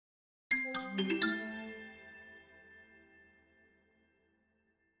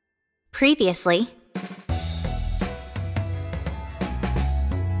Previously.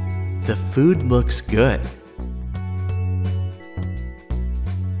 The food looks good.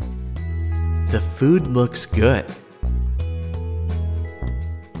 The food looks good.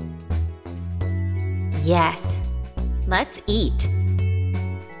 Yes. Let's eat.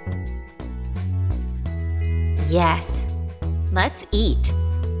 Yes. Let's eat.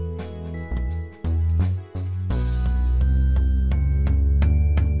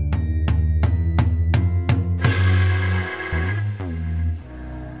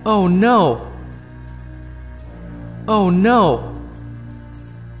 Oh no! Oh no!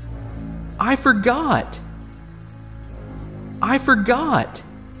 I forgot! I forgot!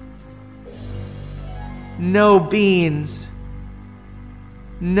 No beans!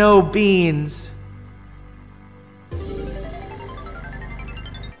 No beans!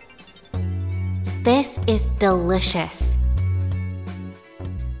 This is delicious.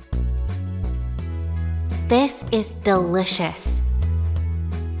 This is delicious.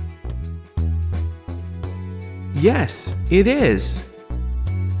 Yes, it is.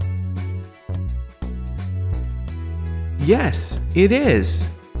 Yes, it is.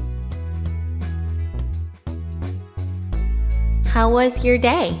 How was your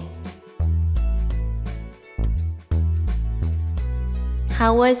day?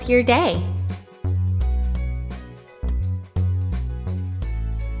 How was your day?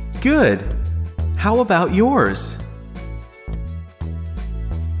 Good. How about yours?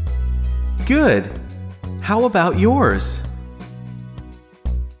 Good. How about yours?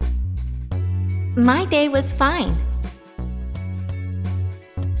 My day was fine.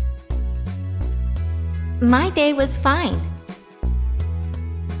 My day was fine.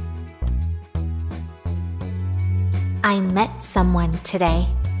 I met someone today.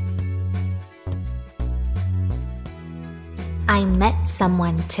 I met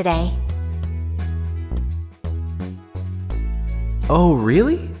someone today. Oh,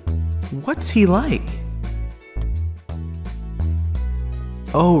 really? What's he like?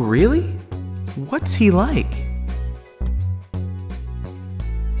 Oh, really? What's he like?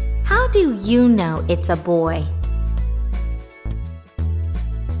 How do you know it's a boy?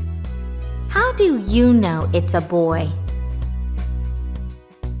 How do you know it's a boy?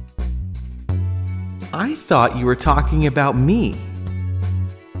 I thought you were talking about me.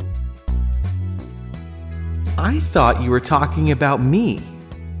 I thought you were talking about me.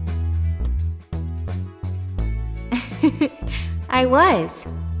 I was.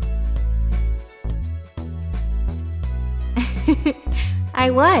 I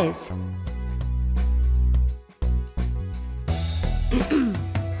was.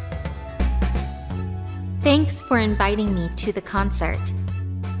 Thanks for inviting me to the concert.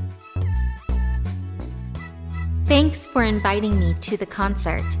 Thanks for inviting me to the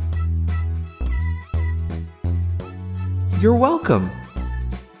concert. You're welcome.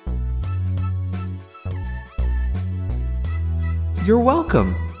 You're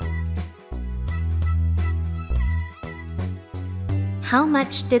welcome. How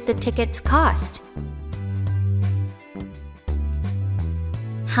much did the tickets cost?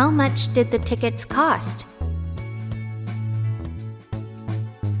 How much did the tickets cost?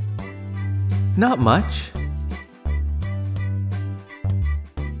 Not much.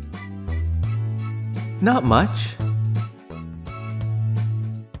 Not much.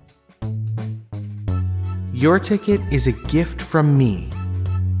 Your ticket is a gift from me.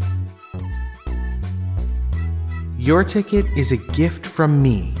 Your ticket is a gift from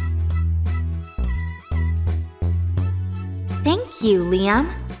me. Thank you, Liam.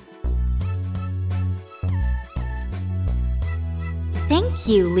 Thank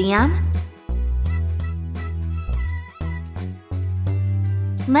you, Liam.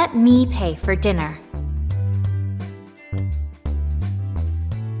 Let me pay for dinner.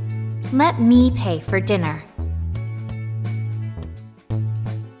 Let me pay for dinner.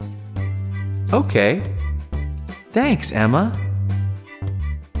 Okay. Thanks, Emma.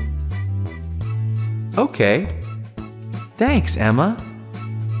 Okay. Thanks, Emma.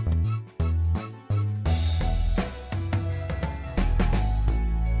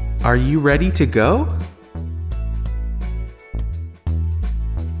 Are you ready to go?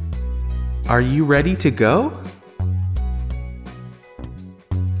 Are you ready to go?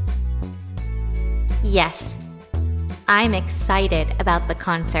 Yes. I'm excited about the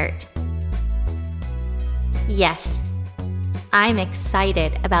concert. Yes. I'm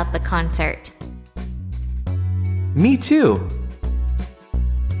excited about the concert. Me too.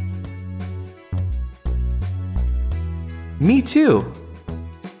 Me too.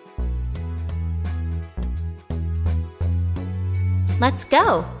 Let's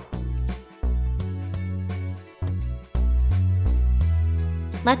go.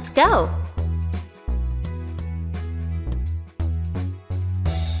 Let's go.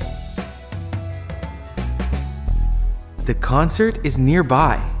 The concert is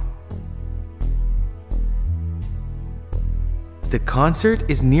nearby. The concert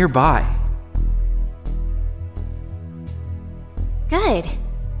is nearby. Good.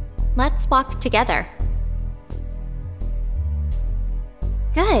 Let's walk together.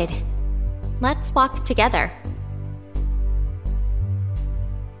 Good. Let's walk together.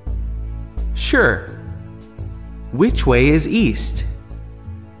 Sure. Which way is east?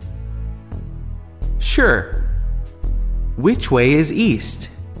 Sure. Which way is east?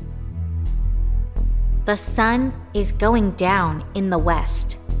 The sun is going down in the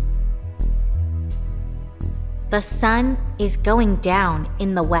west. The sun is going down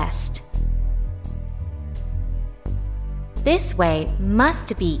in the west. This way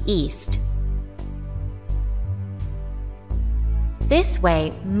must be east. This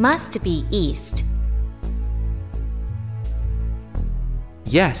way must be east.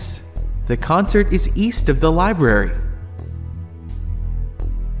 Yes, the concert is east of the library.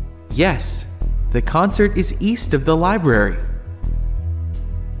 Yes, the concert is east of the library.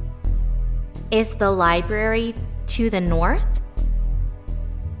 Is the library to the north?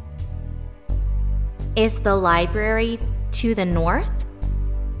 Is the library to the north?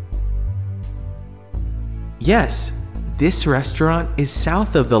 Yes, this restaurant is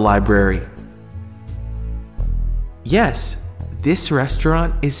south of the library. Yes, this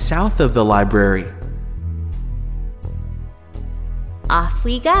restaurant is south of the library. Off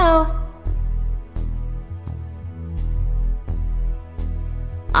we go.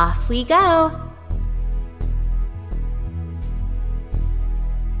 Off we go.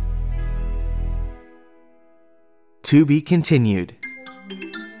 To be continued.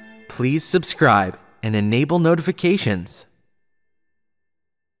 Please subscribe and enable notifications.